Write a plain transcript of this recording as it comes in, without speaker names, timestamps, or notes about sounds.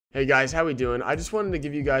Hey guys, how we doing? I just wanted to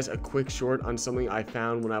give you guys a quick short on something I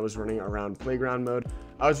found when I was running around playground mode.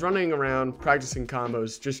 I was running around practicing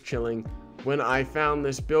combos, just chilling, when I found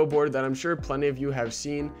this billboard that I'm sure plenty of you have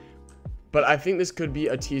seen, but I think this could be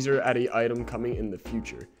a teaser at an item coming in the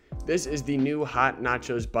future. This is the new hot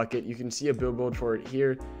nachos bucket. You can see a billboard for it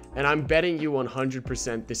here, and I'm betting you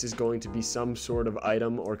 100% this is going to be some sort of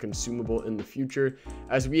item or consumable in the future,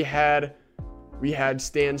 as we had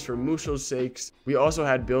stands for Mushel's sakes. We also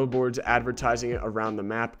had billboards advertising it around the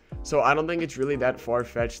map. So I don't think it's really that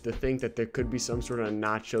far-fetched to think that there could be some sort of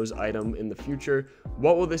nachos item in the future.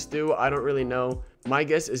 What will this do? I don't really know. My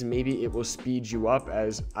guess is maybe it will speed you up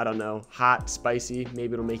as, I don't know, hot, spicy.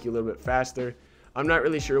 Maybe it'll make you a little bit faster. I'm not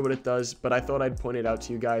really sure what it does, but I thought I'd point it out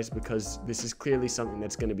to you guys because this is clearly something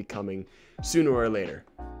that's going to be coming sooner or later.